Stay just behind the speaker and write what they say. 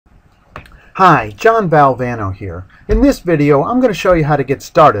Hi, John Valvano here. In this video, I'm going to show you how to get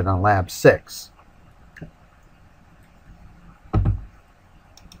started on Lab 6.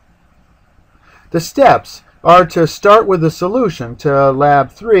 The steps are to start with the solution to Lab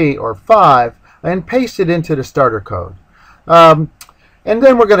 3 or 5 and paste it into the starter code. And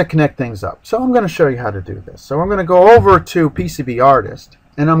then we're going to connect things up. So I'm going to show you how to do this. So I'm going to go over to PCB Artist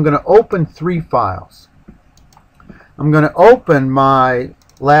and I'm going to open 3 files. I'm going to open my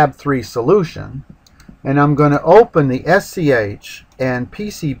Lab 3 solution, and I'm going to open the SCH and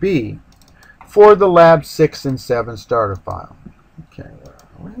PCB for the Lab 6 and 7 starter file. Okay, where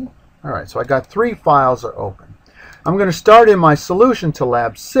are we? All right, so I got 3 files are open. I'm going to start in my solution to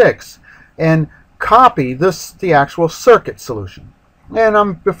Lab 6 and copy the actual circuit solution.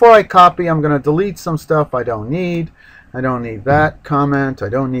 And before I copy, I'm going to delete some stuff I don't need. I don't need that comment. I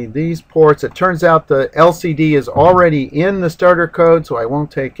don't need these ports. It turns out the LCD is already in the starter code, so I won't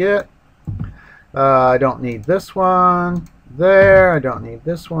take it. I don't need this one there. I don't need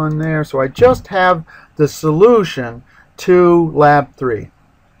this one there. So I just have the solution to Lab 3.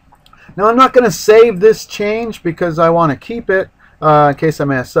 Now I'm not going to save this change because I want to keep it in case I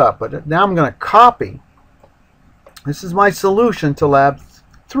mess up. But now I'm going to copy. This is my solution to Lab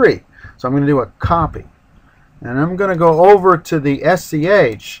 3. So I'm going to do a copy. And I'm going to go over to the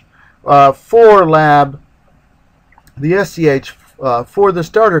SCH for the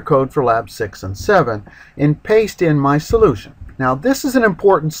starter code for Lab 6 and 7 and paste in my solution. Now this is an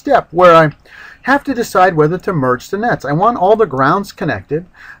important step where I have to decide whether to merge the nets. I want all the grounds connected.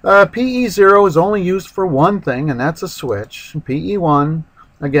 PE0 is only used for one thing, and that's a switch. PE1,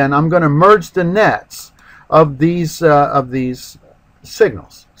 again, I'm going to merge the nets of these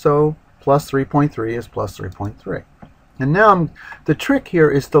signals. So plus 3.3 is plus 3.3. And now the trick here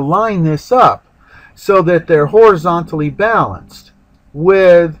is to line this up so that they're horizontally balanced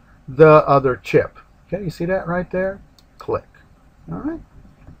with the other chip. Okay, you see that right there? Click. All right.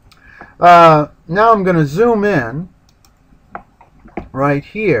 Now I'm going to zoom in right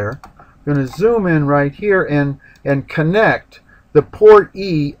here. I'm going to zoom in right here and connect the port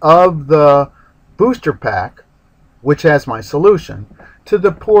E of the booster pack, which has my solution, to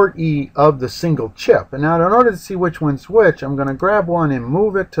the port E of the single chip. And now in order to see which one's which, I'm going to grab one and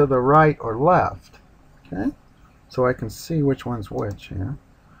move it to the right or left. Okay, so I can see which one's which here.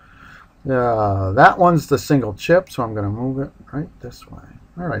 That one's the single chip, so I'm going to move it right this way.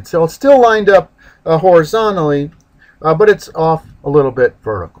 All right, so it's still lined up horizontally, but it's off a little bit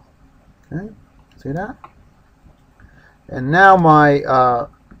vertical. Okay, see that? And now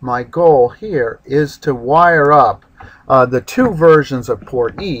my goal here is to wire up the 2 versions of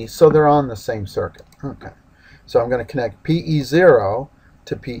port E so they're on the same circuit. Okay, so I'm going to connect PE0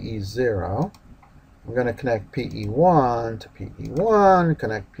 to PE0. I'm going to connect PE1 to PE1,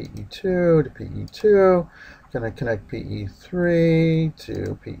 connect PE2 to PE2, I'm going to connect PE3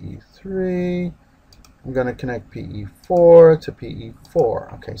 to PE3. I'm going to connect PE4 to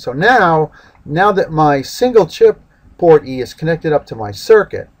PE4. Okay, so now that my single chip port E is connected up to my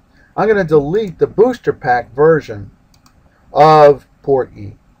circuit, I'm going to delete the booster pack version of port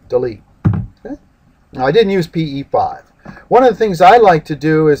E. Delete. Okay? Now I didn't use PE5. One of the things I like to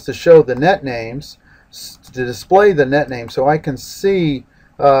do is to show the net names, to display the net names so I can see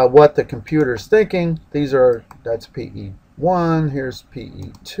what the computer's thinking. That's PE1, here's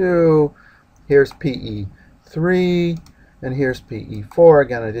PE2, here's PE3, and here's PE4.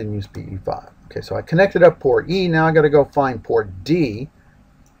 Again, I didn't use PE5. Okay, so I connected up port E. Now I got to go find port D.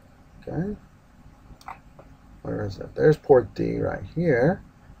 Okay, where is it? There's port D right here.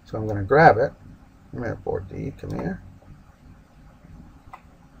 So I'm going to grab it. Come here, port D. Come here.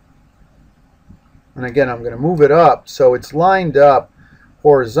 And again, I'm going to move it up so it's lined up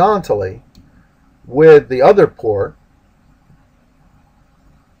horizontally with the other port.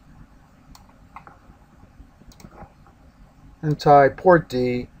 And tie port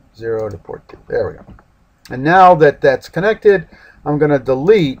D 0 to port D. There we go. And now that that's connected, I'm going to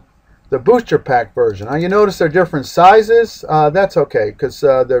delete the booster pack version. Now you notice they're different sizes. That's okay because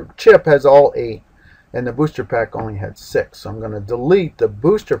the chip has all 8 and the booster pack only had 6. So I'm going to delete the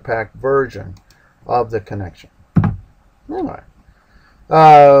booster pack version of the connection. All right.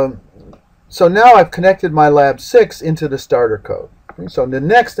 So now I've connected my Lab 6 into the starter code. Okay, so the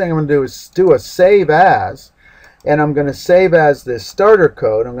next thing I'm going to do is do a save as, and I'm going to save as this starter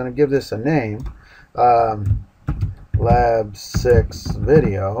code. I'm going to give this a name, Lab 6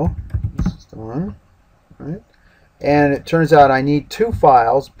 video. This is the one, right? And it turns out I need 2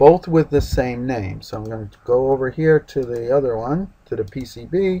 files, both with the same name. So I'm going to go over here to the other one, to the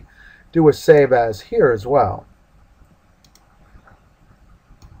PCB, do a save as here as well.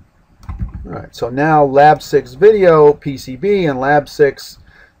 All right, so now Lab6 Video PCB and Lab6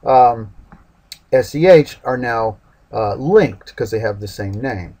 SEH are now linked because they have the same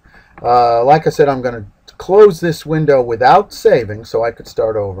name. Like I said, I'm going to close this window without saving so I could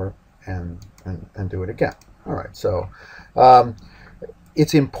start over and do it again. All right, so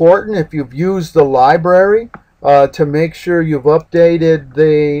it's important if you've used the library to make sure you've updated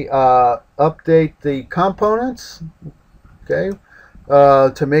the update the components. Okay,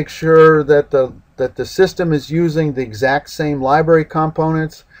 to make sure that the system is using the exact same library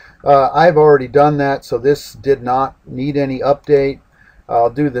components. I've already done that, so this did not need any update. I'll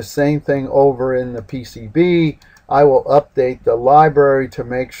do the same thing over in the PCB. I will update the library to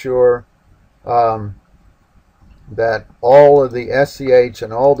make sure that all of the SEH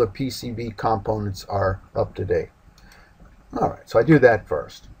and all the PCB components are up to date. All right, so I do that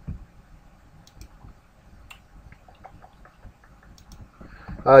first.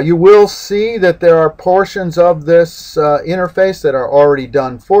 You will see that there are portions of this interface that are already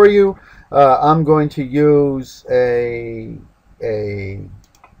done for you. I'm going to use a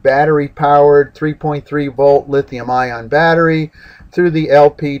battery-powered 3.3 volt lithium-ion battery through the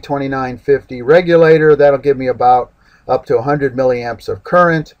LP2950 regulator. That'll give me about up to 100 milliamps of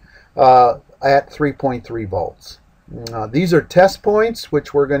current at 3.3 volts. These are test points,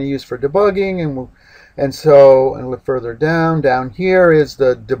 which we're going to use for debugging, and look further down here is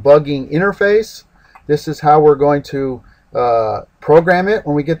the debugging interface. This is how we're going to program it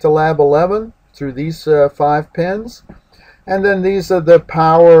when we get to Lab 11 through these 5 pins. And then these are the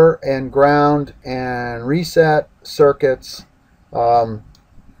power and ground and reset circuits to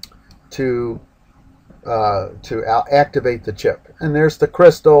activate the chip. And there's the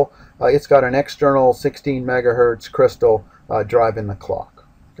crystal. It's got an external 16 megahertz crystal driving the clock.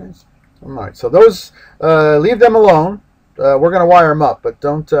 Okay. All right, so those leave them alone. We're going to wire them up, but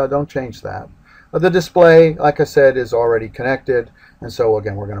don't change that. The display, like I said, is already connected, and so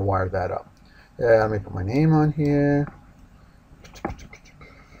again we're going to wire that up. Let me put my name on here.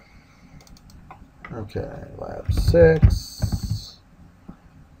 Okay, Lab 6.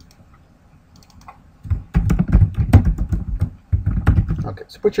 Okay,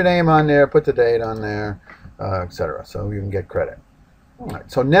 so put your name on there, put the date on there, etc. So you can get credit. All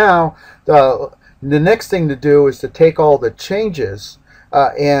right, so now the next thing to do is to take all the changes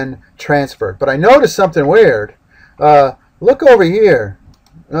and transfer it. But I noticed something weird. Look over here.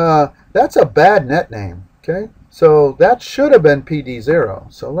 That's a bad net name. Okay, so that should have been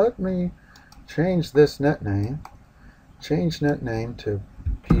PD0. So let me change this net name. Change net name to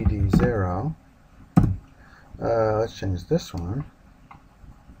PD0. Let's change this one.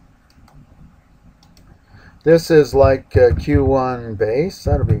 This is like Q1 base.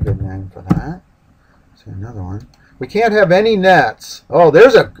 That'll be a good name for that. Let's see another one. We can't have any nets. Oh,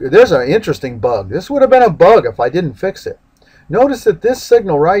 there's an interesting bug. This would have been a bug if I didn't fix it. Notice that this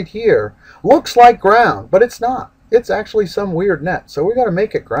signal right here looks like ground, but it's not. It's actually some weird net. So we're going to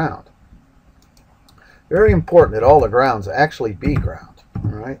make it ground. Very important that all the grounds actually be ground. All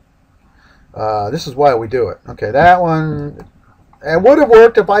right. This is why we do it. Okay, that one. It would have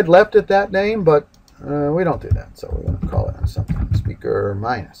worked if I'd left it that name, but we don't do that, so we're going to call it something. Speaker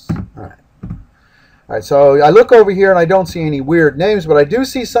minus. All right. All right, so I look over here and I don't see any weird names, but I do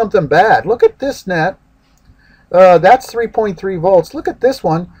see something bad. Look at this net. That's 3.3 volts. Look at this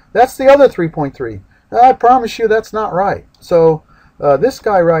one. That's the other 3.3. I promise you that's not right. So this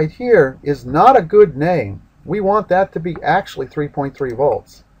guy right here is not a good name. We want that to be actually 3.3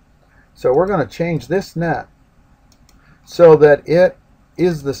 volts. So we're going to change this net so that it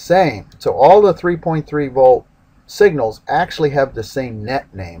is the same. So all the 3.3 volt signals actually have the same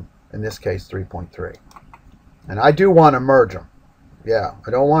net name, in this case 3.3. And I do want to merge them. Yeah, I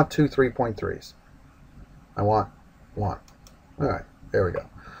don't want two 3.3s. I want one. All right, there we go.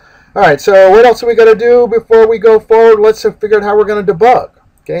 All right, so what else are we going to do before we go forward? Let's figure out how we're going to debug.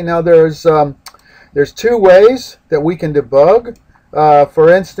 Okay, now there's 2 ways that we can debug. For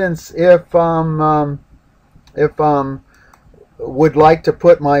instance, if would like to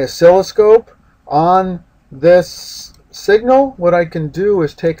put my oscilloscope on this signal, what I can do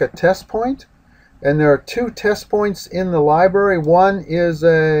is take a test point, and there are 2 test points in the library. One is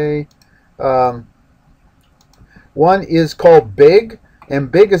called big,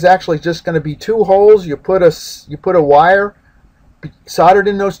 and big is actually just going to be 2 holes. You put a wire soldered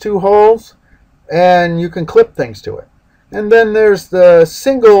in those 2 holes, and you can clip things to it. And then there's the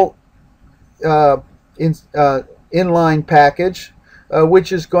single inline package,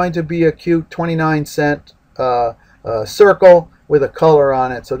 which is going to be a cute 29-cent circle with a color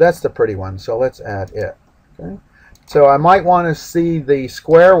on it. So that's the pretty one. So let's add it. Okay. So I might want to see the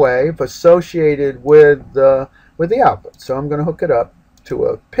square wave associated with the output. So I'm going to hook it up to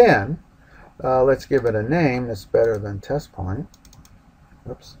a pin. Let's give it a name that's better than test point.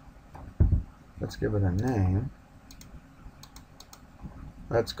 Oops. Let's give it a name.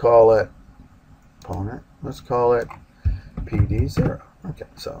 Let's call it opponent. Let's call it PD0. Okay,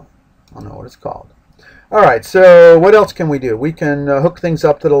 so I'll know what it's called. All right, so what else can we do? We can hook things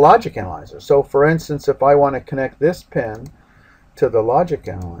up to the logic analyzer. So for instance, if I want to connect this pin to the logic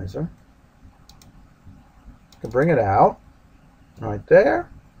analyzer, I can bring it out right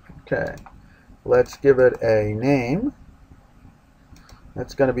there. Okay, let's give it a name.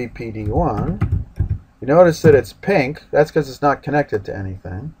 That's going to be PD1. You notice that it's pink. That's because it's not connected to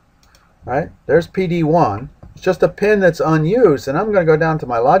anything. Right? There's PD1. It's just a pin that's unused, and I'm going to go down to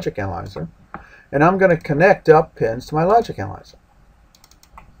my logic analyzer, and I'm going to connect up pins to my logic analyzer.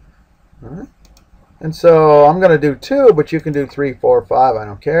 All right? And so I'm going to do 2, but you can do 3, 4, 5. I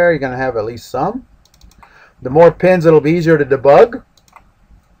don't care. You're going to have at least some. The more pins, it'll be easier to debug.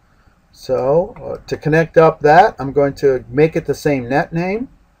 So to connect up that, I'm going to make it the same net name.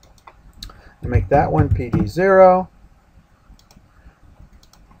 Make that one PD0.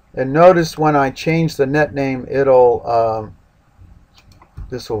 And notice when I change the net name, it'll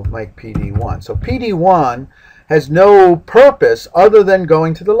this will make PD1. So PD1 has no purpose other than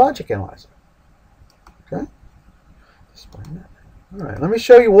going to the logic analyzer. Okay. All right. Let me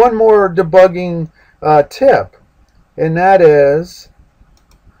show you one more debugging tip, and that is,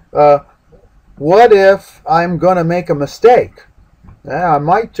 what if I'm going to make a mistake? I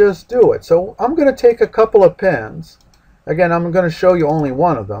might just do it. So I'm going to take a couple of pins. Again, I'm going to show you only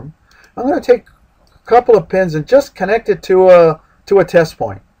one of them. I'm going to take a couple of pins and just connect it to a test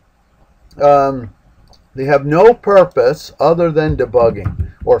point. They have no purpose other than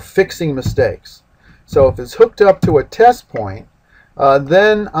debugging or fixing mistakes. So if it's hooked up to a test point,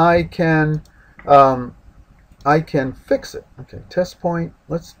 then I can fix it. Okay, test point.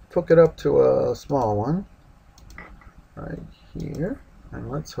 Let's hook it up to a small one right here, and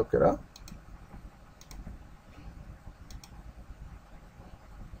let's hook it up.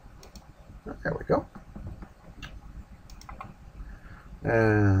 There we go.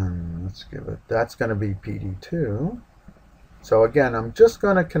 And let's give it, that's going to be PD2. So again, I'm just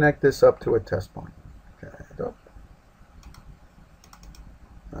going to connect this up to a test point. Okay, go.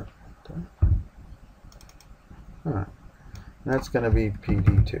 All right. That's going to be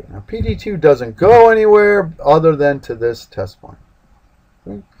PD2. Now PD2 doesn't go anywhere other than to this test point.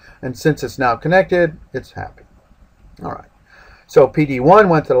 Okay? And since it's now connected, it's happy. All right. So PD1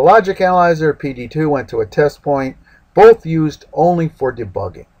 went to the logic analyzer, PD2 went to a test point, both used only for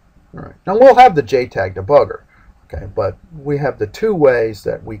debugging. All right. Now we'll have the JTAG debugger, okay, but we have the 2 ways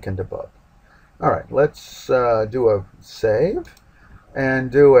that we can debug. All right, let's do a save and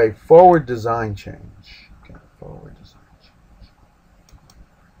do a forward design change. Okay, forward design change.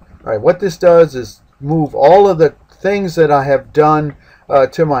 All right, what this does is move all of the things that I have done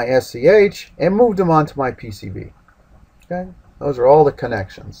to my SCH and move them onto my PCB. Okay. Those are all the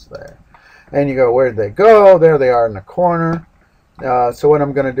connections there. And you go, where did they go? There they are in the corner. So what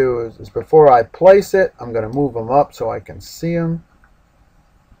I'm going to do is before I place it, I'm going to move them up so I can see them.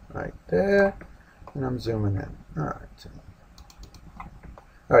 Right there. And I'm zooming in. All right.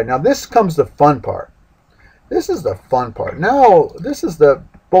 All right, now this comes the fun part. This is the fun part. Now, this is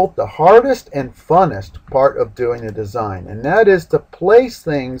both the hardest and funnest part of doing the design, and that is to place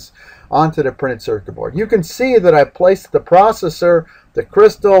things onto the printed circuit board. You can see that I placed the processor, the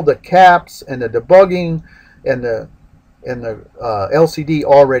crystal, the caps, and the debugging, and the LCD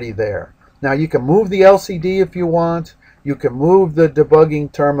already there. Now you can move the LCD if you want. You can move the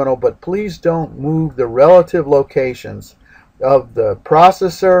debugging terminal, but please don't move the relative locations of the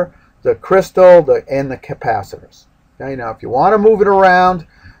processor, the crystal, and the capacitors. Okay, now if you want to move it around,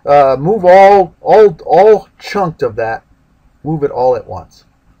 move all chunked of that, move it all at once.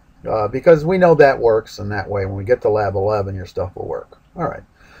 Because we know that works, and that way when we get to Lab 11 your stuff will work. All right,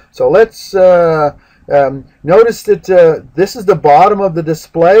 so let's notice that this is the bottom of the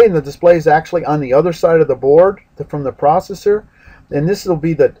display, and the display is actually on the other side of the board from the processor, and this will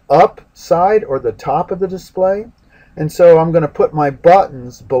be the up side or the top of the display. And so I'm going to put my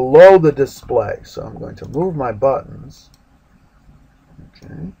buttons below the display. So I'm going to move my buttons.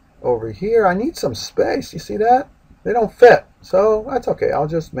 Okay, over here I need some space. You see that? They don't fit, so that's okay. I'll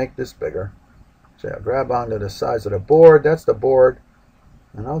just make this bigger. So I'll grab onto the size of the board. That's the board,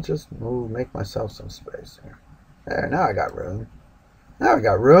 and I'll just make myself some space here. There, now I got room. Now I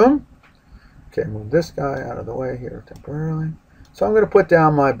got room. Okay, move this guy out of the way here temporarily. So I'm going to put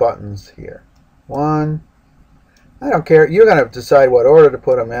down my buttons here. 1, I don't care. You're going to decide what order to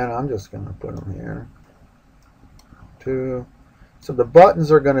put them in. I'm just going to put them here. 2. So the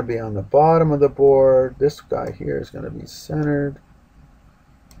buttons are going to be on the bottom of the board. This guy here is going to be centered.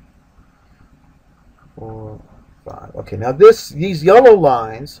 4, 5. Okay, now these yellow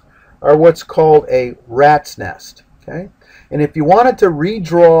lines are what's called a rat's nest. Okay, and if you wanted to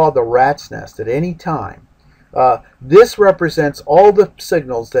redraw the rat's nest at any time, this represents all the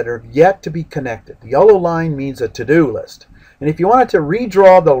signals that are yet to be connected. The yellow line means a to-do list. And if you wanted to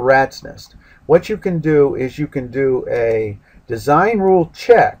redraw the rat's nest, what you can do is you can do a design rule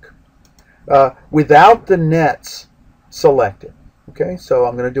check without the nets selected. Okay, so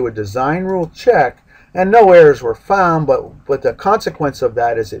I'm going to do a design rule check, and no errors were found, but the consequence of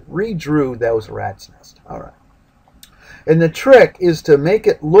that is it redrew those rat's nest. All right. And the trick is to make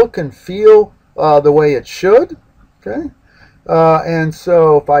it look and feel the way it should. Okay, and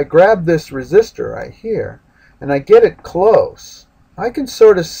so if I grab this resistor right here and I get it close, I can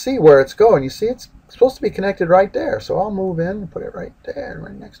sort of see where it's going. You see, it's supposed to be connected right there. So I'll move in and put it right there,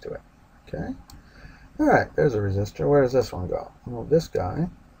 right next to it. Okay. All right, there's a resistor. Where does this one go? I'll move this guy.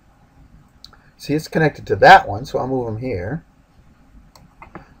 See, it's connected to that one, so I'll move him here.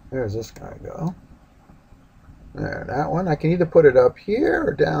 There's this guy go. There, that one. I can either put it up here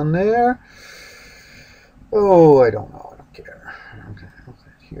or down there. Oh, I don't know. I don't care. Okay, I'll put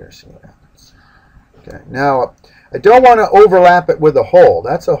it here, see what happens. Okay, now I don't want to overlap it with a hole.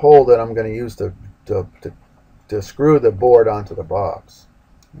 That's a hole that I'm going to use to screw the board onto the box.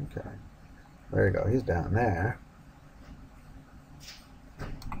 Okay, there you go. He's down there.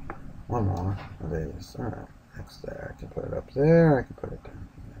 One more of these. All right, next there. I can put it up there. I can put it down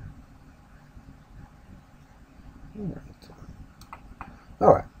here.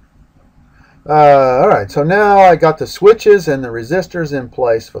 All right. All right. So now I got the switches and the resistors in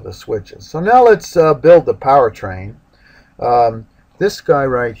place for the switches. So now let's build the powertrain. This guy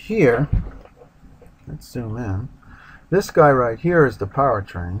right here. Let's zoom in. This guy right here is the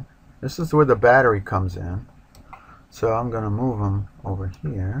powertrain. This is where the battery comes in. So I'm going to move him over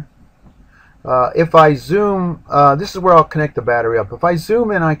here. If I zoom, this is where I'll connect the battery up. If I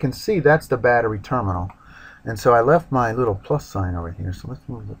zoom in, I can see that's the battery terminal. And so I left my little plus sign over here. So let's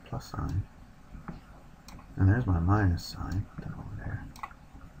move the plus sign. And there's my minus sign. Put that over there.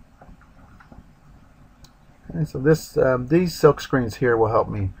 Okay, so this, these silk screens here will help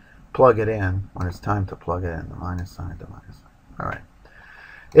me plug it in when it's time to plug it in. The minus sign, the minus sign. All right.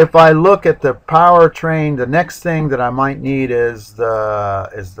 If I look at the powertrain, the next thing that I might need is the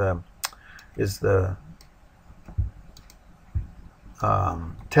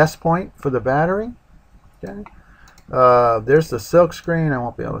test point for the battery. Okay. There's the silk screen. I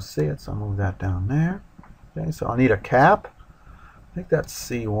won't be able to see it, so I'll move that down there. Okay, so I'll need a cap. I think that's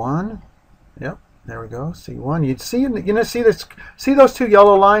C1. Yep, there we go, C1. You'd see, see those two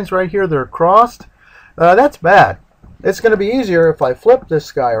yellow lines right here? They're crossed. That's bad. It's going to be easier if I flip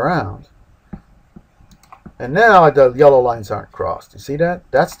this guy around. And now the yellow lines aren't crossed. You see that?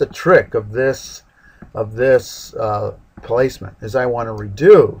 That's the trick of this placement. Is I want to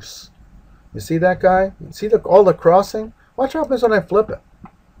reduce. You see that guy? You see all the crossing? Watch what happens when I flip it.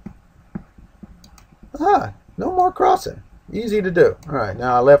 Ah, no more crossing. Easy to do. All right,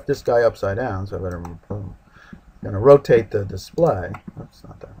 now I left this guy upside down, so I better move. I'm going to rotate the display. Oops,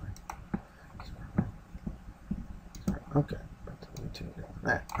 not that way. Okay.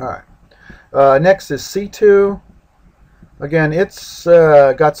 All right. Next is C2. Again, it's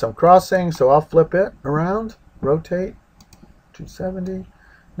got some crossing, so I'll flip it around, rotate, 270.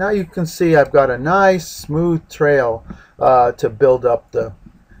 Now you can see I've got a nice smooth trail to build up the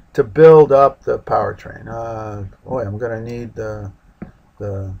powertrain. Boy, I'm going to need the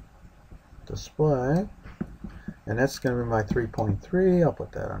display, and that's going to be my 3.3. I'll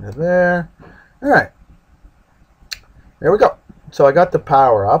put that under there. All right, there we go. So I got the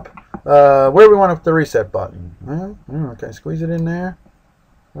power up. Where do we want the reset button? Okay, squeeze it in there.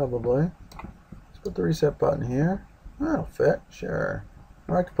 Probably. Let's put the reset button here. That'll fit, sure.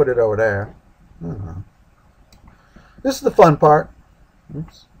 Or I could put it over there. I don't know. This is the fun part.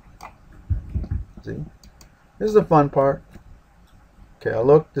 Oops. See? This is the fun part. Okay, I'll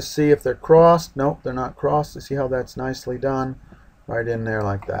look to see if they're crossed. Nope, they're not crossed. You see how that's nicely done? Right in there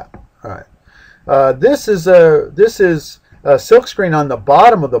like that. All right. This is a silk screen on the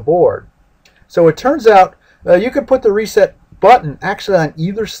bottom of the board. So it turns out you can put the reset button actually on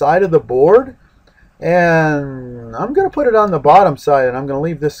either side of the board. And I'm going to put it on the bottom side, and I'm going to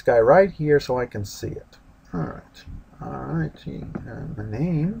leave this guy right here so I can see it. All right. All right. The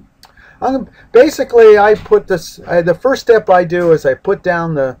name. Basically, I put this. The first step I do is I put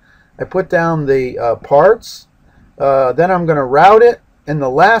down the parts Then I'm going to route it, and the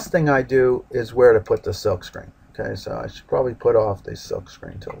last thing I do is where to put the silk screen. Okay, so I should probably put off the silk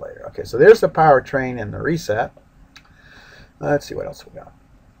screen till later. Okay, so there's the powertrain and the reset. Let's see what else we got.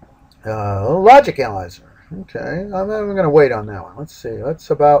 Logic analyzer. Okay, I'm going to wait on that one. Let's see. Let's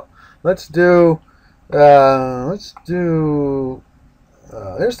do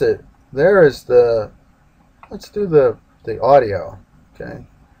the audio. Okay,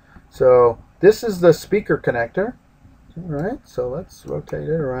 so this is the speaker connector. All right, so let's rotate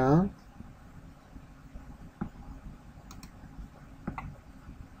it around.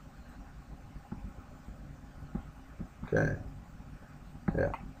 Okay,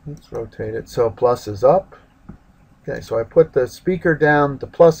 yeah, let's rotate it. So plus is up. Okay, so I put the speaker down. The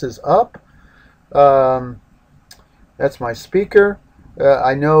plus is up. That's my speaker.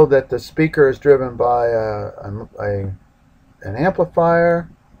 I know that the speaker is driven by an amplifier.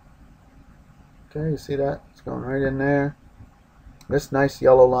 Okay, you see that? It's going right in there. This nice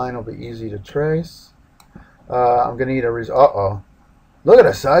yellow line will be easy to trace. I'm going to need a uh-oh. Look at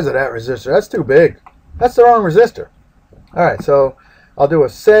the size of that resistor. That's too big. That's the wrong resistor. All right, so I'll do a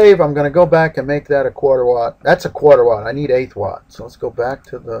save. I'm going to go back and make that a 1/4 watt. That's a 1/4 watt. I need 1/8 watt. So let's go back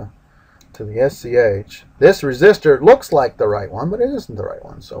to the SCH. This resistor looks like the right one, but it isn't the right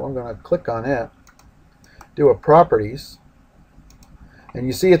one. So I'm going to click on it, do a properties, and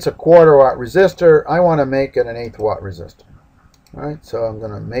you see it's a 1/4 watt resistor. I want to make it an 1/8 watt resistor. All right, so I'm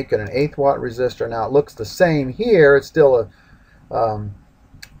going to make it an 1/8 watt resistor. Now it looks the same here. It's still a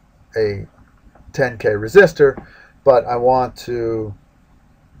 10K resistor, but I want to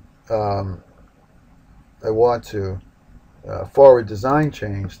forward design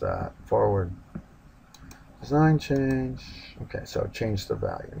change that. Forward design change. Okay, so change the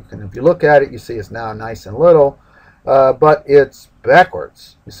value. If you look at it, you see it's now nice and little, but it's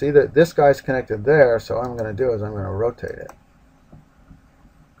backwards. You see that this guy's connected there, so what I'm going to do is I'm going to rotate it.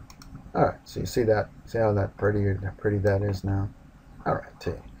 All right, so you see that? See how pretty that is now? All right,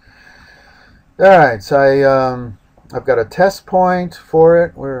 T. All right, so I've got a test point for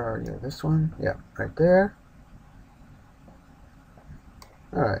it. Where are you? This one? Yeah, right there.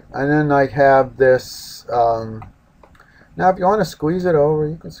 All right, and then I have this. Now, if you want to squeeze it over,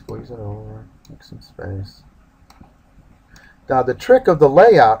 you can squeeze it over. Make some space. Now, the trick of the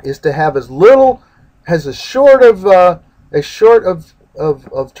layout is to have as short of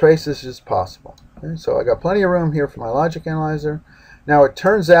traces as possible. Okay, so I got plenty of room here for my logic analyzer. Now, it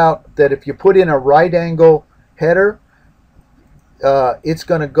turns out that if you put in a right angle header, it's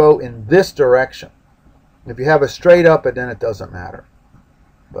going to go in this direction. If you have a straight up, then it doesn't matter.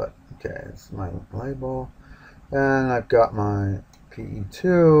 But okay, it's my label, and I've got my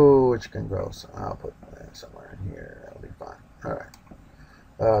PE2, which can go. So I'll put that somewhere in here. That'll be fine. All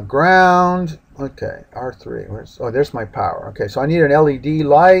right. Ground. Okay, R3. There's my power. Okay, so I need an LED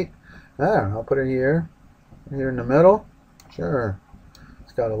light. I don't know. I'll put it here in the middle. Sure.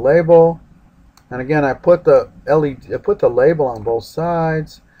 It's got a label, and again, I put the LED. I put the label on both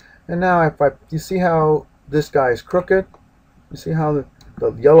sides, and now you see how this guy is crooked. You see how the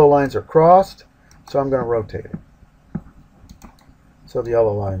yellow lines are crossed, so I'm going to rotate it. So the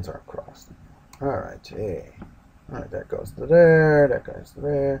yellow lines aren't crossed. All right, hey. All right, that goes to there, that goes to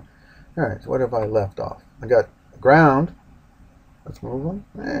there. All right, so what have I left off? I got ground. Let's move them.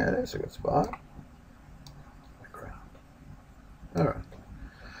 Yeah, that's a good spot. Ground. All right.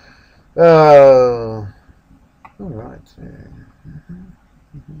 All right.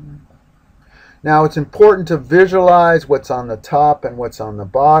 Now it's important to visualize what's on the top and what's on the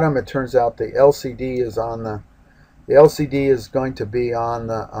bottom. It turns out the LCD is on the LCD is going to be on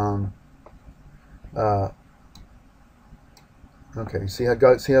the okay, see how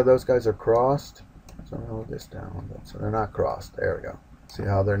those guys are crossed? So I'm gonna move this down a little bit so they're not crossed. There we go. See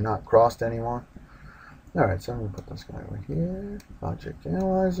how they're not crossed anymore? All right, so I'm gonna put this guy over here. Logic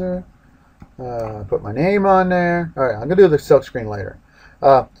analyzer. Put my name on there. All right, I'm gonna do the silk screen later.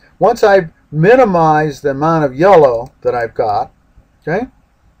 Once I've minimized the amount of yellow that I've got, okay,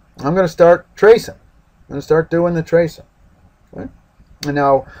 I'm going to start tracing. I'm going to start doing the tracing. Okay? And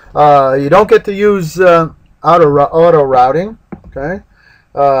now, you don't get to use auto routing. Okay,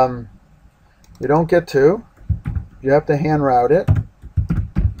 you don't get to. You have to hand route it.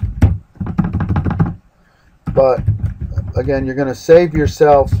 But again, you're going to save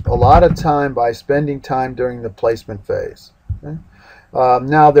yourself a lot of time by spending time during the placement phase. Okay?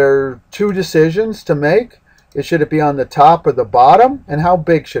 Now there are two decisions to make. Should it be on the top or the bottom, and how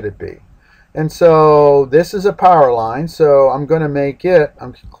big should it be? And so this is a power line, so I'm going to make it,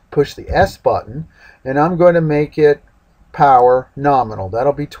 I'm going to push the S button, and I'm going to make it power nominal.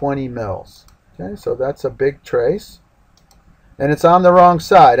 That'll be 20 mils. Okay, so that's a big trace. And it's on the wrong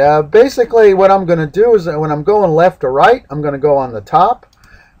side. Basically, what I'm going to do is when I'm going left to right, I'm going to go on the top.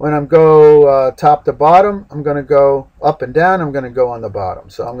 When I'm go top to bottom, I'm going to go up and down. I'm going to go on the bottom.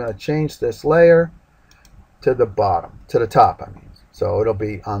 So I'm going to change this layer to the bottom, to the top, I mean. So it'll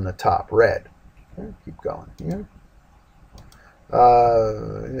be on the top, red. Okay, keep going here.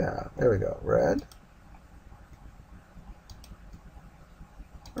 Yeah, there we go, red.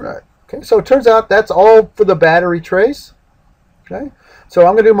 Right. Okay, so it turns out that's all for the battery trace. Okay, so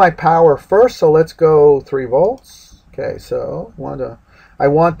I'm going to do my power first. So let's go 3 volts. Okay, so I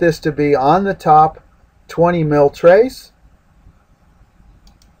want this to be on the top 20 mil trace.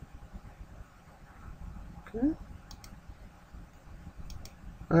 Okay.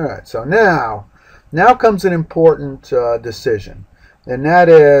 All right, so now comes an important decision, and that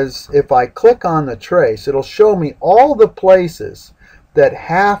is if I click on the trace, it'll show me all the places that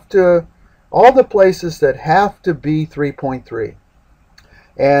have to be 3.3.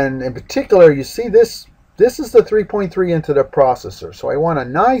 And in particular, you see this is the 3.3 into the processor. So I want a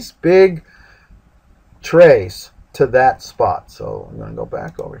nice big trace to that spot. So I'm going to go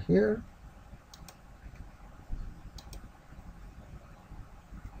back over here.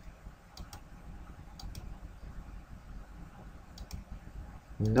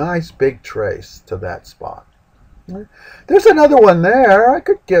 Nice big trace to that spot. There's another one there. I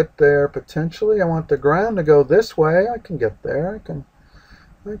could get there potentially. I want the ground to go this way. I can get there.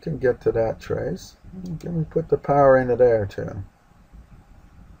 I can get to that trace. Let me put the power into there too.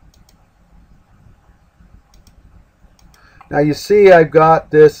 Now you see I've got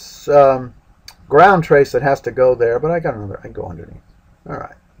this ground trace that has to go there, but I got another. I can go underneath. All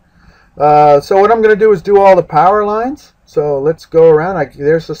right. So what I'm going to do is do all the power lines. So let's go around.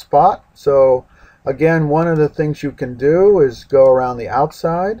 There's the spot. So again, one of the things you can do is go around the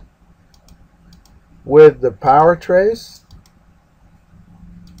outside with the power trace.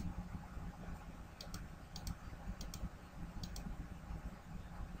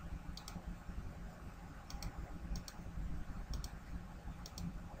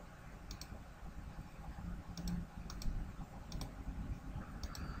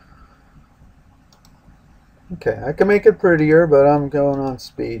 Okay, I can make it prettier, but I'm going on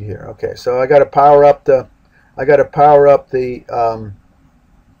speed here. Okay, so I got to power up the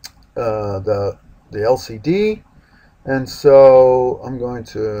LCD, and so I'm going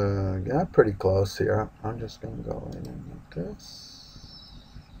to get pretty close here. I'm just going to go in like this.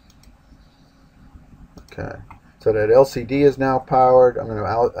 Okay, so that LCD is now powered. I'm going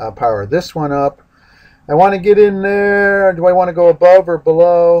to power this one up. I want to get in there. Do I want to go above or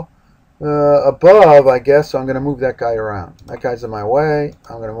below? Above, I guess, so I'm going to move that guy around. That guy's in my way.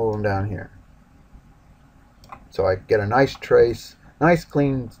 I'm going to move him down here. So I get a nice trace, nice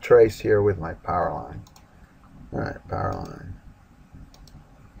clean trace here with my power line. All right, power line.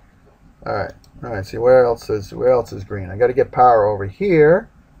 All right. See where else is green? I got to get power over here.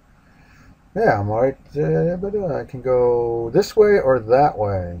 Yeah, I'm all right. But I can go this way or that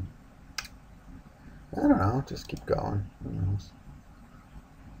way. I don't know. Just keep going. Who knows?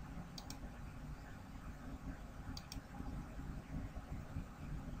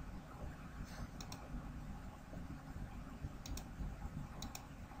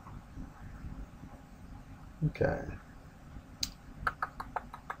 Okay.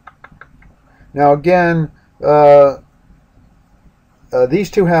 Now again,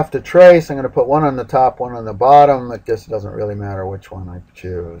 these two have to trace. I'm going to put one on the top, one on the bottom. I guess it doesn't really matter which one I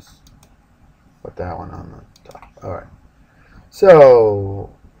choose. Put that one on the top. All right.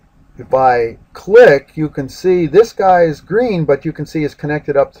 So if I click, you can see this guy is green, but you can see it's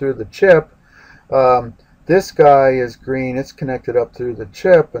connected up through the chip. This guy is green. It's connected up through the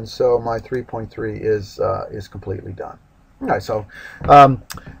chip, and so my 3.3 is completely done. All right, so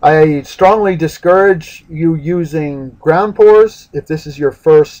I strongly discourage you using ground pores if this is your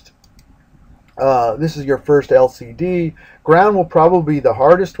first LCD. Ground will probably be the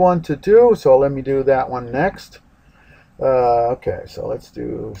hardest one to do, so let me do that one next. Okay, so let's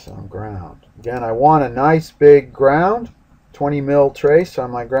do some ground. Again, I want a nice big ground, 20 mil trace on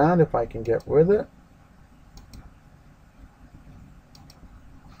my ground if I can get with it.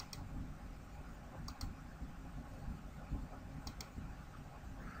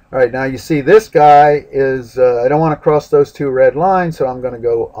 All right, now you see this guy is, I don't want to cross those two red lines, so I'm going to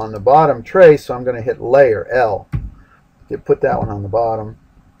go on the bottom trace, so I'm going to hit layer L. Put that one on the bottom.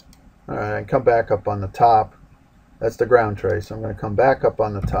 All right, and come back up on the top. That's the ground trace. So I'm going to come back up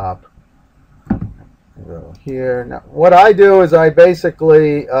on the top. Go here. Now, what I do is I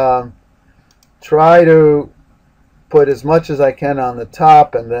basically try to put as much as I can on the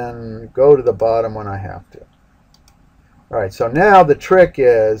top and then go to the bottom when I have to. Alright, so now the trick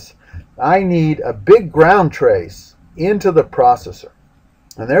is I need a big ground trace into the processor.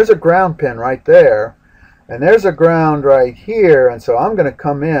 And there's a ground pin right there, and there's a ground right here, and so I'm going to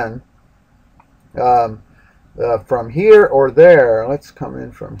come in from here or there. Let's come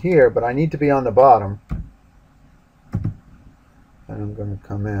in from here, but I need to be on the bottom. And I'm going to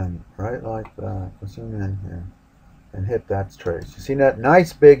come in right like that. Zoom in here and hit that trace. You see that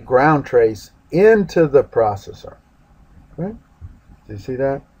nice big ground trace into the processor. Okay? Do you see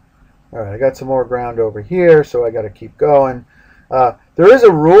that? All right, I got some more ground over here, so I got to keep going. There is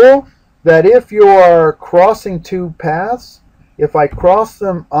a rule that if you are crossing two paths, if I cross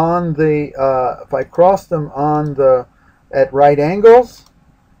them on the at right angles,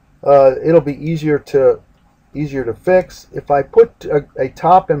 it'll be easier to fix. If I put a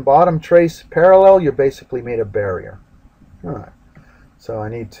top and bottom trace parallel, you basically made a barrier. All right, so I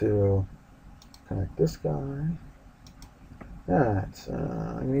need to connect this guy. All right, so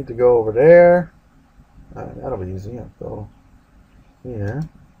I need to go over there. All right, that'll be easy. I'll go here.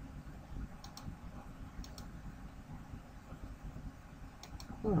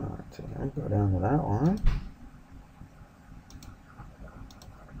 All right, so I go down to that one.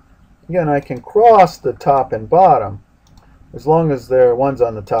 Again, I can cross the top and bottom as long as one's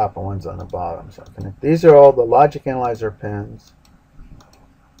on the top and one's on the bottom. So I connect. These are all the logic analyzer pins.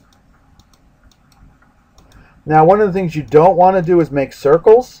 Now, one of the things you don't want to do is make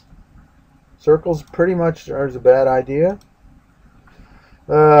circles. Circles pretty much are a bad idea.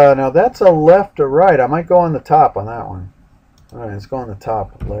 Now that's a left or right. I might go on the top on that one. All right, let's go on the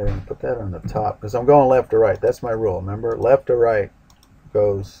top layer and put that on the top because I'm going left or right. That's my rule. Remember, left or right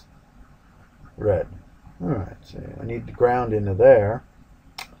goes red. All right, so I need the ground into there.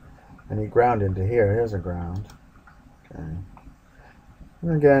 I need ground into here. Here's a ground. Okay.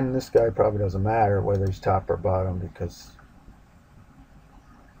 And again, this guy probably doesn't matter whether he's top or bottom because.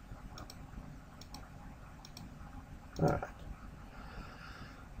 All right.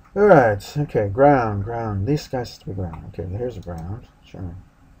 All right. Okay. Ground. These guys have to be ground. Okay. Here's a ground. Sure.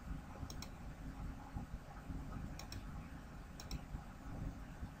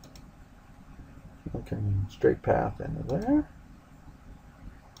 Okay. Straight path into there.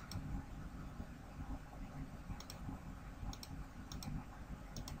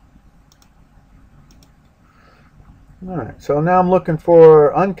 All right. So now I'm looking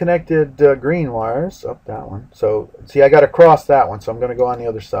for unconnected green wires. Up that one. So see, I got to cross that one. So I'm going to go on the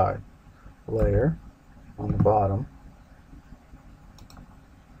other side. Layer on the bottom.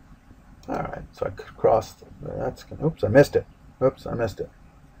 All right. So I crossed. That's. Oops, I missed it. Oops, I missed it.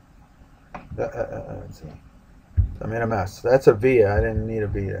 Let's see. I'm in a mess. That's a via. I didn't need a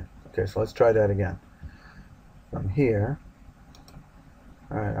via. Okay, so let's try that again. From here.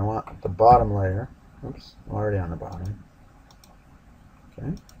 All right. I want the bottom layer. Oops, I'm already on the bottom.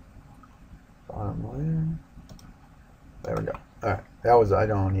 Okay. Bottom layer. There we go. Alright, that was, I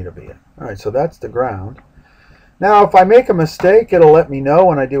don't need a via. Alright, so that's the ground. Now, if I make a mistake, it'll let me know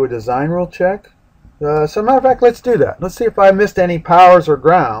when I do a design rule check. So, matter of fact, let's do that. Let's see if I missed any powers or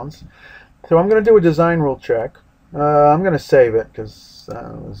grounds. So, I'm going to do a design rule check. I'm going to save it because I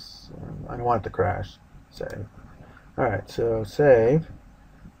don't want it to crash. Save. Alright, so save.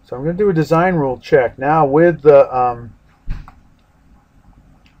 So I'm going to do a design rule check now with the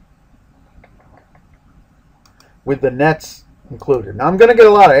nets included. Now I'm going to get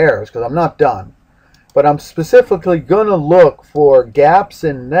a lot of errors because I'm not done, but I'm specifically going to look for gaps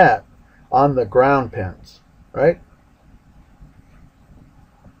in net on the ground pins, right?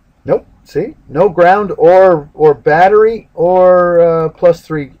 Nope. See, no ground or battery or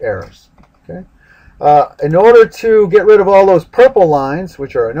 +3 errors. Okay. In order to get rid of all those purple lines,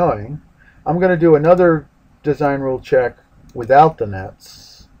 which are annoying, I'm going to do another design rule check without the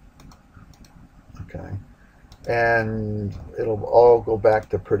nets. Okay. And it'll all go back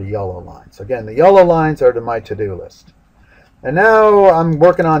to pretty yellow lines. Again, the yellow lines are to my to-do list. And now I'm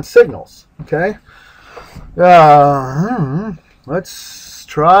working on signals. Okay. Let's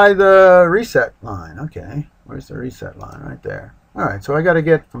try the reset line. Okay. Where's the reset line? Right there. All right. So I got to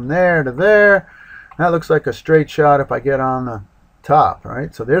get from there to there. That looks like a straight shot if I get on the top,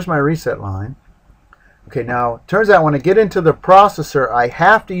 right? So there's my reset line. Okay, now turns out when I get into the processor, I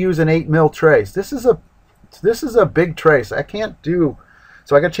have to use an 8mm trace. This is a big trace. I can't do,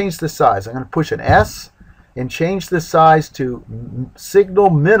 so I got to change the size. I'm going to push an S and change the size to signal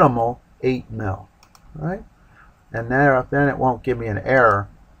minimal 8mm, right? And then it won't give me an error,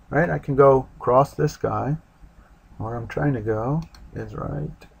 right? I can go across this guy. Where I'm trying to go is right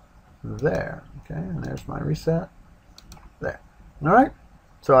there. Okay, and there's my reset. All right,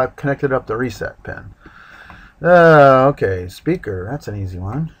 so I've connected up the reset pin. Okay, speaker, that's an easy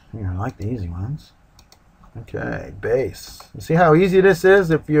one. I like the easy ones. Okay, bass. You see how easy this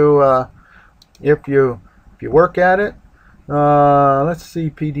is if you work at it. Let's see,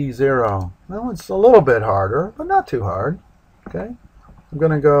 PD0. Well, it's a little bit harder, but not too hard. Okay, I'm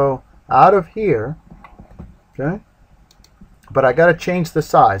going to go out of here. Okay, but I got to change the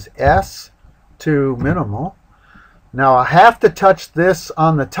size. S to minimal. Now I have to touch this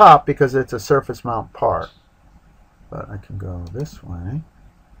on the top because it's a surface mount part. But I can go this way.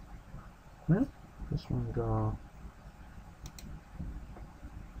 Yeah, this one go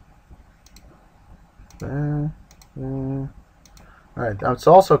there, there. All right, now it's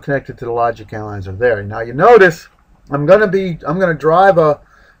also connected to the logic analyzer there. Now you notice I'm gonna drive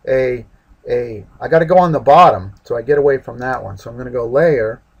I got to go on the bottom, so I get away from that one. So I'm gonna go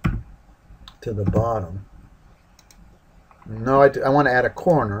layer to the bottom. No, I want to add a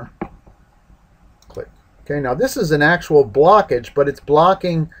corner. Click. Okay, now this is an actual blockage, but it's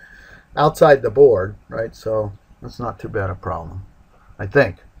blocking outside the board, right? So that's not too bad a problem, I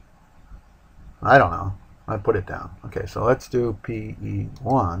think. I don't know. I put it down. Okay, so let's do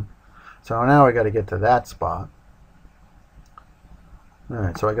PE1. So now I got to get to that spot. All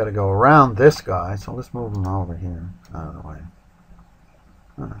right, so I got to go around this guy. So let's move him over here, out of the way.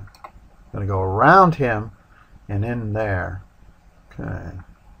 All right. Got to go around him and in there. Okay.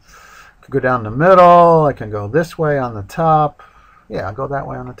 Could go down the middle. I can go this way on the top. Yeah, I'll go that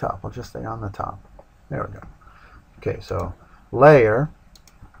way on the top. I'll just stay on the top. There we go. Okay, so layer.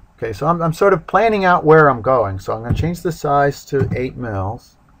 Okay, so I'm sort of planning out where I'm going. So I'm going to change the size to 8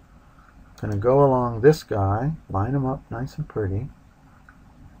 mils. I'm going to go along this guy, line him up nice and pretty.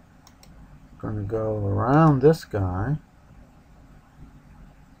 I'm going to go around this guy.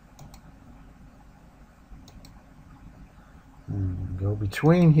 And go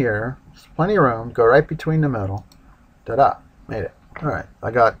between here. There's plenty of room. Go right between the middle. Ta-da. Made it. All right,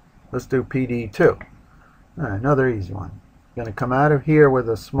 let's do PD2. All right, another easy one. Going to come out of here with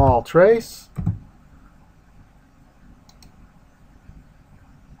a small trace.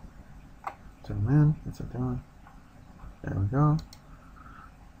 Zoom in. What's it doing? There we go.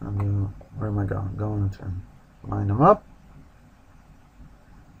 Where am I going? I'm going to line them up.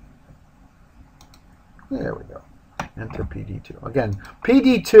 There we go. Enter PD2. Again,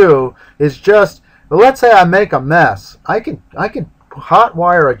 PD2 is just, let's say I make a mess. I can hot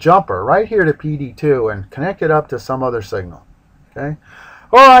wire a jumper right here to PD2 and connect it up to some other signal. Okay,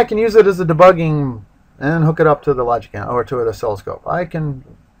 or I can use it as a debugging and hook it up to the logic or to an oscilloscope. I can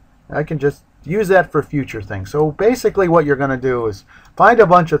just use that for future things. So basically what you're going to do is find a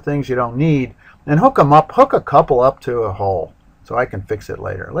bunch of things you don't need and hook them up, hook a couple up to a hole so I can fix it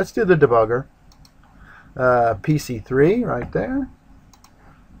later. Let's do the debugger. PC3 right there.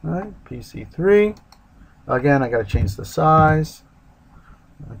 All right, PC3. Again, I got to change the size.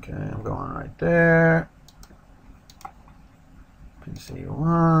 Okay, I'm going right there.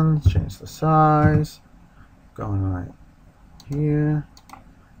 PC1, change the size. Going right here.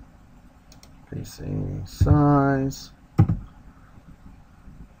 PC size.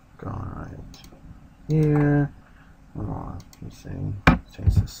 Going right here. PC,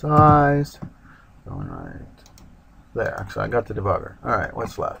 change the size. Going right there. So I got the debugger. All right,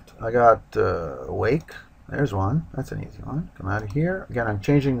 what's left? I got wake. There's one. That's an easy one. Come out of here. Again, I'm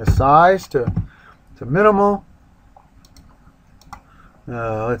changing the size to minimal.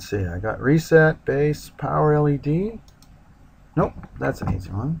 Let's see. I got reset, base, power LED. Nope, that's an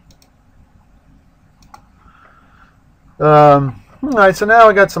easy one. All right, so now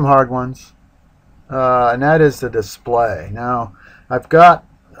I got some hard ones, and that is the display. Now I've got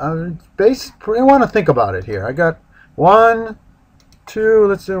base. I want to think about it here. I got 1, 2.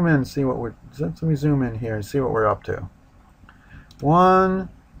 Let's zoom in and see what we're. Let me zoom in here and see what we're up to. 1,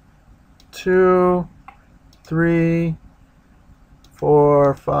 2, 3,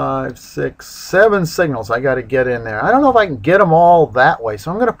 4, 5, 6, 7 signals I got to get in there. I don't know if I can get them all that way, so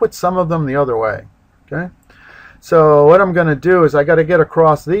I'm going to put some of them the other way. Okay. So what I'm going to do is I got to get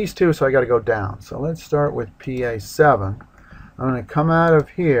across these two, so I got to go down. So let's start with PA7. I'm going to come out of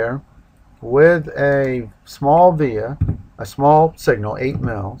here with a small via, a small signal, 8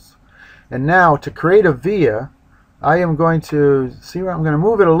 mils. And now to create a via, I am going to see where I'm going to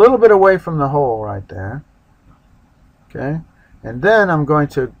move it a little bit away from the hole right there. Okay. And then I'm going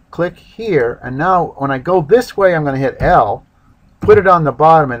to click here, and now when I go this way, I'm going to hit L, put it on the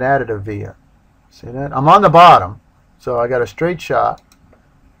bottom, and added a via. See that? I'm on the bottom, so I got a straight shot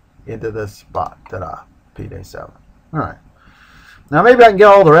into this spot. Ta-da! PD7. All right. Now maybe I can get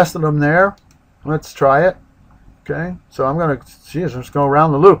all the rest of them there. Let's try it. Okay, so I'm going to, just go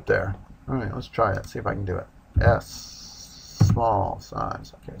around the loop there. All right, let's try it, see if I can do it. S, small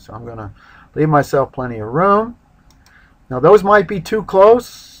size. Okay, so I'm going to leave myself plenty of room. Now those might be too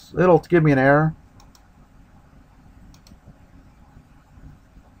close. It'll give me an error.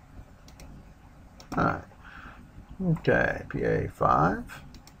 All right. Okay, PA5.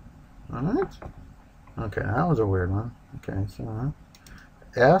 All right. Okay, that was a weird one. Okay, so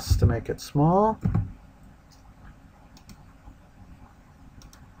S to make it small.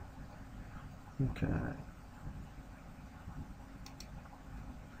 Okay.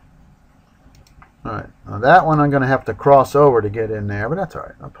 All right. Now that one I'm going to have to cross over to get in there, but that's all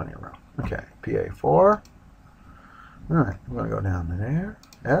right. I'll plenty of room. Okay, PA4. All right, I'm going to go down to there.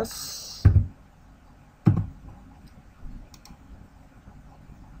 S.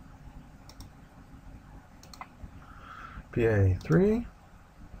 PA3.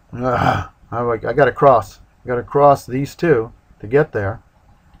 I got to cross. I got to cross these two to get there.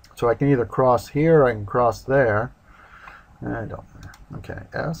 So I can either cross here or I can cross there. I don't matter. Okay,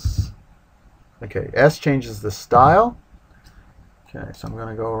 S. Okay, S changes the style. Okay, so I'm going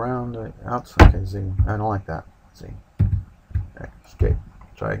to go around the outside. Okay, Z. I don't like that. Z. Okay, escape.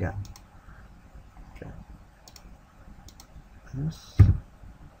 Try again. Okay. S.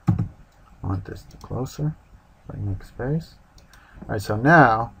 I want this to closer. So I can make space. All right, so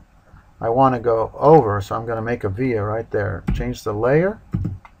now I want to go over, so I'm going to make a via right there. Change the layer.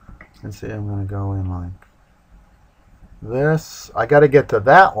 And see, I'm going to go in like this. I got to get to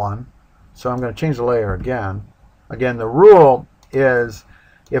that one, so I'm going to change the layer again. Again, the rule is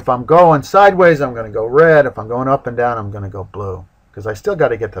if I'm going sideways, I'm going to go red. If I'm going up and down, I'm going to go blue, because I still got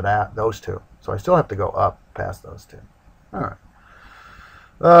to get to those two. So I still have to go up past those two. All right.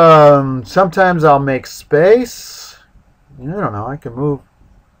 Sometimes I'll make space. I don't know. I can move.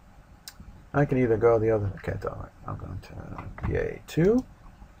 I can either go the other. Okay, it's all right. I'm going to PA2.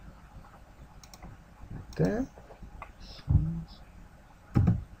 There.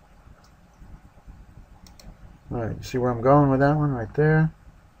 Alright, you see where I'm going with that one right there?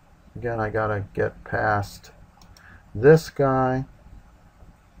 Again, I gotta get past this guy,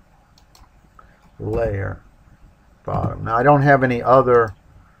 layer, bottom. Now I don't have any other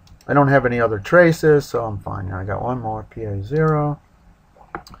traces, so I'm fine. Now I got one more, PA0.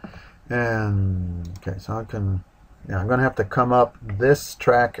 And okay, so I can, I'm going to have to come up this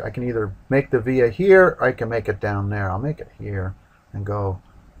track. I can either make the via here or I can make it down there. I'll make it here and go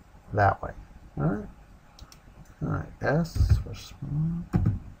that way. All right. All right. S for small.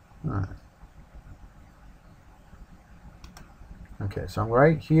 All right. Okay, so I'm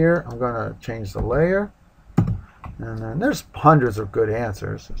right here. I'm going to change the layer. And then there's hundreds of good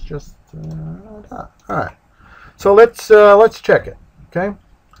answers. It's just all right. So let's check it. Okay.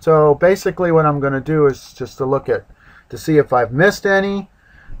 So basically what I'm going to do is just to see if I've missed any.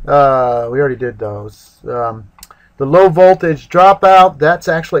 We already did those. The low voltage dropout, that's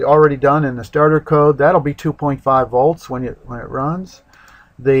actually already done in the starter code. That'll be 2.5 volts when it runs.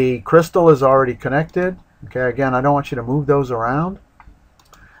 The crystal is already connected. Okay, again, I don't want you to move those around.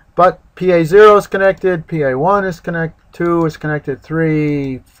 But PA0 is connected, PA1 is connected, 2 is connected,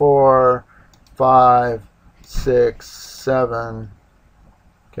 3, 4, 5, 6, 7.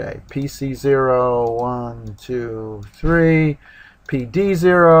 Okay, PC0, 1, 2, 3,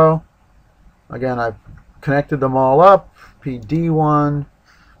 PD0. Again, I've connected them all up. PD1,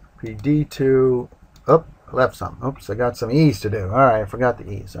 PD2. Oh, I left some. Oops, I got some E's to do. All right, I forgot the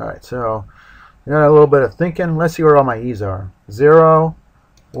E's. All right, so I got a little bit of thinking. Let's see where all my E's are. 0,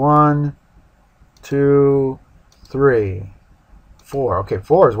 1, 2, 3, 4. Okay,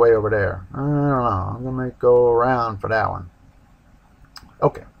 4 is way over there. I don't know. I'm going to go around for that one.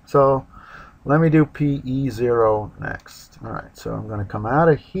 Okay, so let me do PE0 next. All right, so I'm going to come out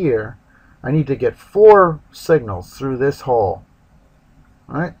of here. I need to get 4 signals through this hole.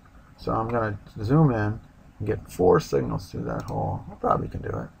 All right, so I'm going to zoom in and get 4 signals through that hole. I probably can do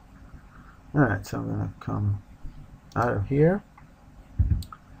it. All right, so I'm going to come out of here.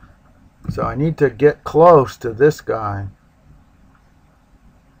 So I need to get close to this guy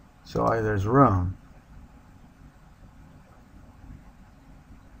so there's room.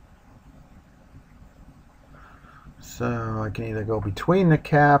 So I can either go between the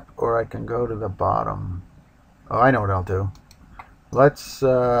cap or I can go to the bottom. Oh, I know what I'll do.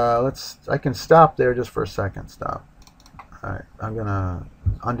 I can stop there just for a second. Stop. All right, I'm gonna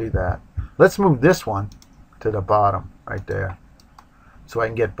undo that. Let's move this one to the bottom right there so I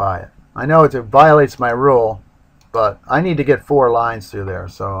can get by it. I know it violates my rule, but I need to get 4 lines through there,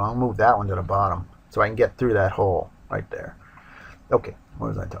 so I'll move that one to the bottom so I can get through that hole right there. Okay, what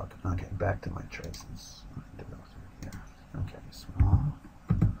was I talking? Okay, back to my traces.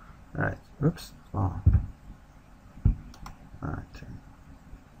 All right. Oops. Oh.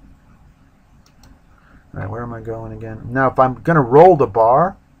 All right, where am I going again? Now, if I'm going to roll the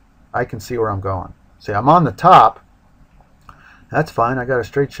bar, I can see where I'm going. See, I'm on the top. That's fine. I got a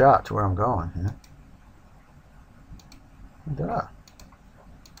straight shot to where I'm going. Yeah.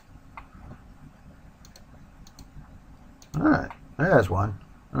 All right, there's one.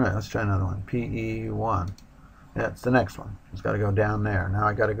 All right, let's try another one. PE1. Yeah, it's the next one. It's got to go down there. Now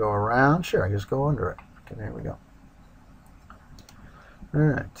I got to go around. Sure, I just go under it. Okay, there we go. All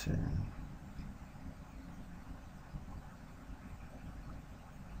right.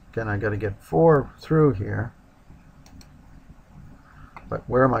 Again, I got to get 4 through here. But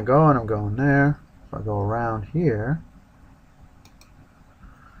where am I going? I'm going there. If I go around here,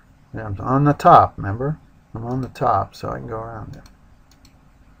 yeah, I'm on the top, remember? I'm on the top, so I can go around there.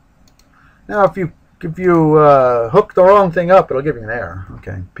 Now, if you hook the wrong thing up, it'll give you an error.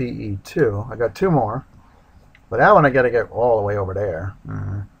 Okay, PE2. I got 2 more. But that one I got to get all the way over there.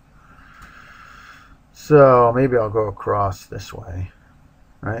 So maybe I'll go across this way.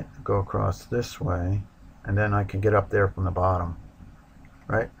 Right? Go across this way, and then I can get up there from the bottom.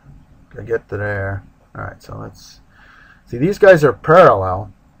 Right? I get to there. All right, so let's see. These guys are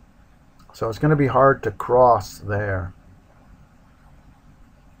parallel, so it's going to be hard to cross there,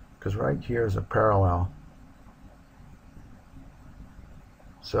 because right here is a parallel.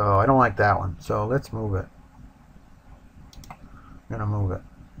 So I don't like that one. So let's move it. I'm going to move it.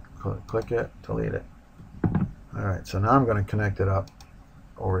 Click it, delete it. All right, so now I'm going to connect it up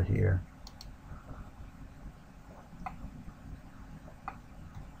over here.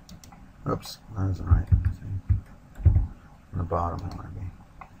 Oops, that isn't right. On the bottom, it might be.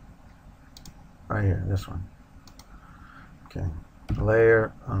 Right here, this one. Okay,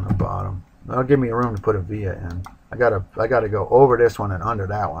 layer on the bottom. That'll give me room to put a via in. I gotta go over this one and under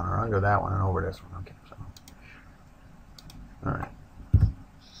that one, or under that one and over this one. Okay, so all right,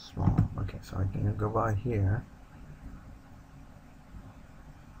 small. Okay, so I can go by here.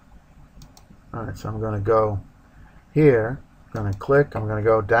 All right, so I'm going to go here. I'm going to click. I'm going to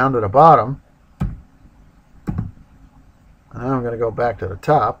go down to the bottom. And then I'm going to go back to the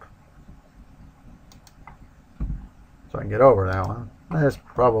top. So I can get over that one. That's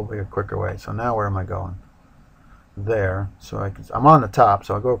probably a quicker way. So now where am I going? There. So I'm on the top,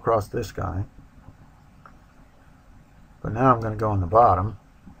 so I'll go across this guy. But now I'm going to go on the bottom.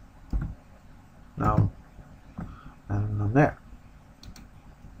 Now, and I'm there.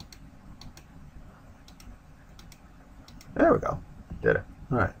 There we go. Did it.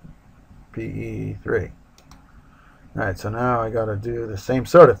 All right. PE3. All right, so now I got to do the same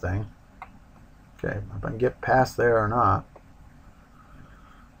sort of thing. Okay, if I can get past there or not.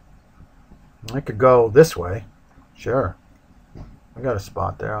 I could go this way. Sure. I got a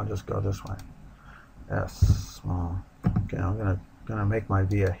spot there. I'll just go this way. S, small. Okay, I'm gonna make my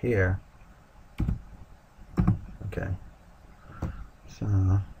via here. Okay.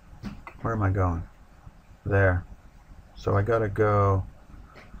 So where am I going? There. So I gotta go,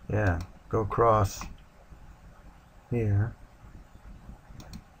 yeah, go across here,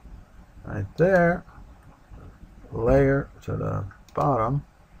 right there, layer to the bottom,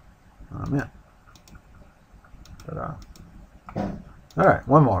 I'm in. Ta-da. All right,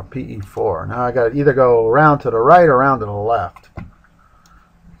 one more, PE4. Now I gotta either go around to the right or around to the left.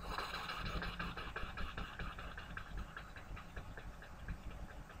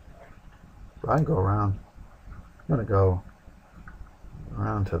 I can go around. I'm going to go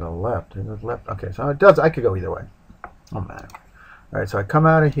around to the left. Okay, so it does. I could go either way. Oh man. All right, so I come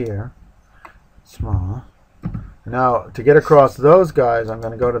out of here, small. Now to get across those guys, I'm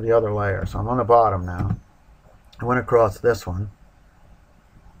going to go to the other layer. So I'm on the bottom now. I went across this one.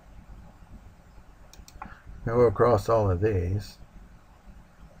 I go across all of these.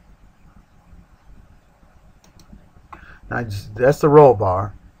 Now that's the roll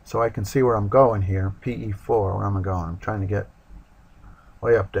bar. So I can see where I'm going here. PE4, where am I going? I'm trying to get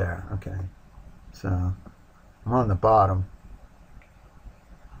way up there. Okay. So I'm on the bottom.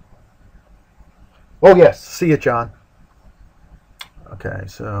 Oh yes, see you, John. Okay,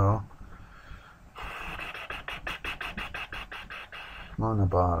 so I'm on the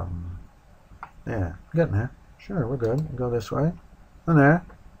bottom. Yeah, I'm getting there. Sure, we're good. We'll go this way. On there.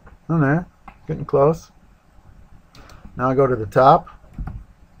 On there. Getting close. Now I go to the top.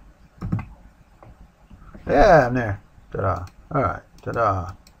 Yeah, I'm there. Ta-da. All right.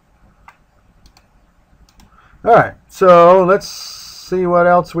 Ta-da. All right. So let's see what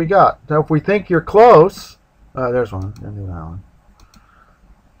else we got. Now, if we think you're close, there's one. I'll do that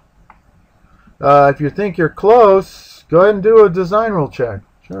one. If you think you're close, go ahead and do a design rule check.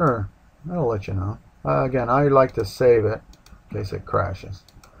 Sure, that'll let you know. Again, I like to save it in case it crashes.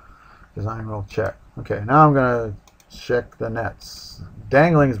 Design rule check. Okay, now I'm going to check the nets.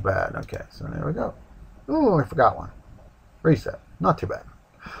 Dangling is bad. Okay, so there we go. Oh, I forgot one. Reset. Not too bad.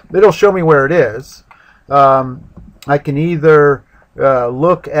 It'll show me where it is. I can either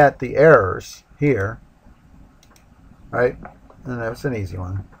look at the errors here, right? And that's an easy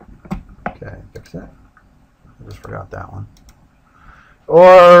one. Okay, fix that. I just forgot that one.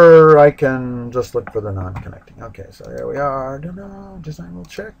 Or I can just look for the non-connecting. Okay, so there we are. Design rule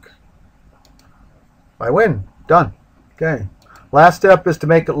check. I win. Done. Okay. Last step is to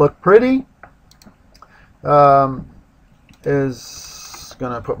make it look pretty. Is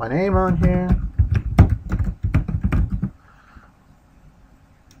going to put my name on here.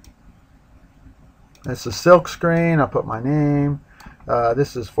 This is silk screen. I'll put my name.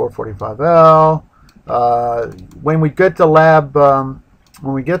 This is 445L. When we get to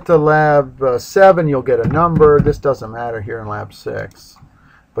lab 7, you'll get a number. This doesn't matter here in lab 6,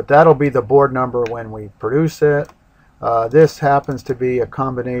 but that'll be the board number when we produce it. This happens to be a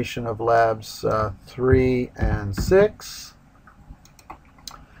combination of labs 3 and 6.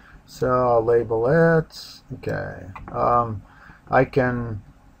 So I'll label it. Okay. I can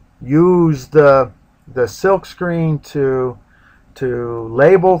use the silk screen to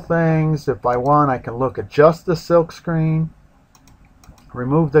label things. If I want, I can look at just the silk screen.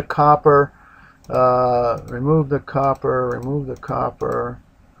 Remove the copper. Remove the copper. Remove the copper.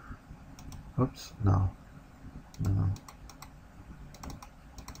 Oops. No. No.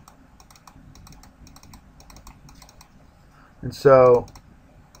 And so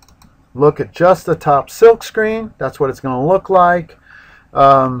look at just the top silk screen. That's what it's going to look like.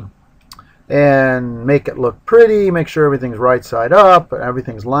 And make it look pretty. Make sure everything's right side up.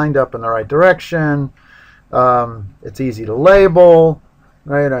 Everything's lined up in the right direction. It's easy to label.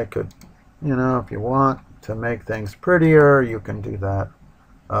 Right? I could, if you want to make things prettier, you can do that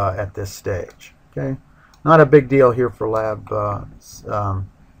at this stage. Okay. Not a big deal here for lab. Not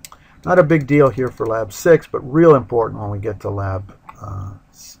a big deal here for lab 6, but real important when we get to lab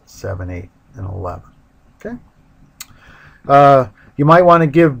 7, 8, and 11. Okay. You might want to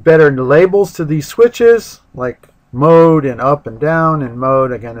give better labels to these switches, like mode and up and down. And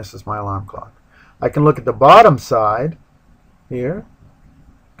mode, again, this is my alarm clock. I can look at the bottom side here.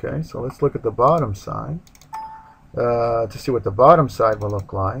 Okay, so let's look at the bottom side to see what the bottom side will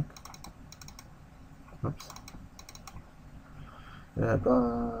look like. Oops.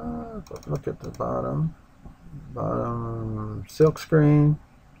 Look at the bottom silk screen.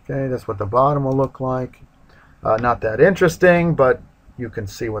 Okay, that's what the bottom will look like. Not that interesting, but you can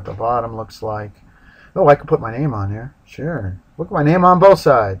see what the bottom looks like. Oh, I can put my name on here. Sure. Look at my name on both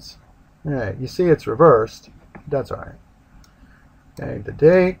sides. Yeah, you see it's reversed. That's all right. Okay, the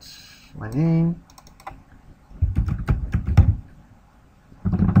date, my name.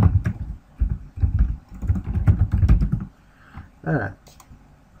 All right.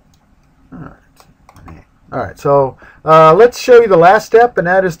 All right. So let's show you the last step, and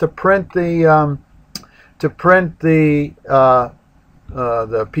that is to print the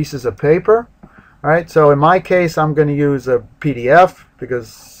pieces of paper. All right. So in my case, I'm going to use a PDF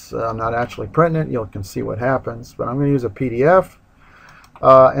because I'm not actually printing it. You can see what happens, but I'm going to use a PDF,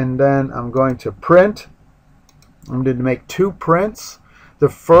 and then I'm going to print. I'm going to make 2 prints. The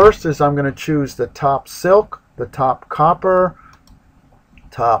first is I'm going to choose the top silk, the top copper,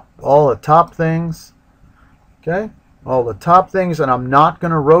 all the top things. Okay, all the top things, and I'm not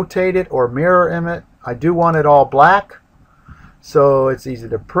going to rotate it or mirror image. I do want it all black, so it's easy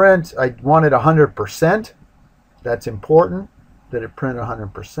to print. I want it 100%. That's important that it print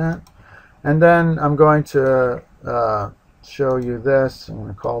 100%. And then I'm going to show you this. I'm going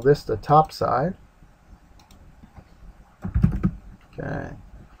to call this the top side. Okay,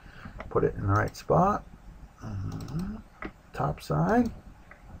 put it in the right spot. Top side.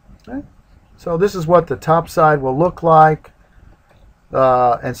 Okay. So this is what the top side will look like.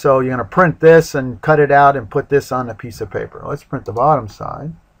 And so you're going to print this and cut it out and put this on a piece of paper. Let's print the bottom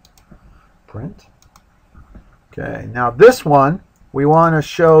side. Print. Okay, now this one, we want to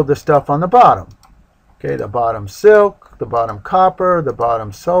show the stuff on the bottom. Okay, the bottom silk, the bottom copper, the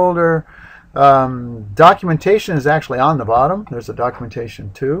bottom solder. Documentation is actually on the bottom. There's a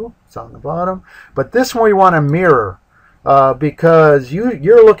documentation too. It's on the bottom. But this one we want to mirror. Because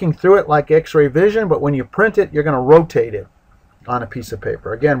you're looking through it like X-ray vision, but when you print it, you're going to rotate it on a piece of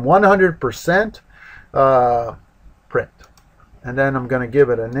paper. Again, 100% print. And then I'm going to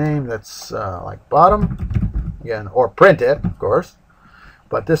give it a name that's like bottom, again, or print it, of course.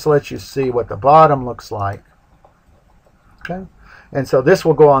 But this lets you see what the bottom looks like. Okay. And so this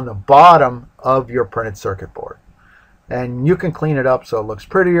will go on the bottom of your printed circuit board. And you can clean it up so it looks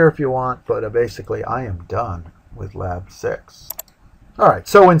prettier if you want, but basically I am done with Lab 6. Alright,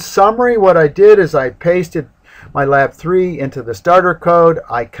 so in summary, what I did is I pasted my Lab 3 into the starter code.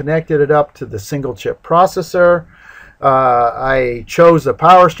 I connected it up to the single chip processor. I chose a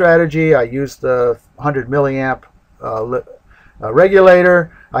power strategy. I used the 100 milliamp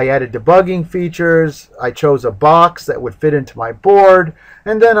regulator. I added debugging features. I chose a box that would fit into my board.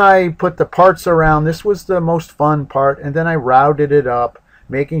 And then I put the parts around. This was the most fun part. And then I routed it up,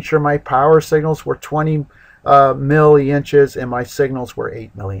 making sure my power signals were 20 milliinches and my signals were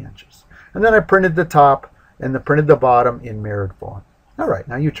 8 milliinches. And then I printed the top and printed the bottom in mirrored form. All right,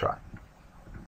 now you try.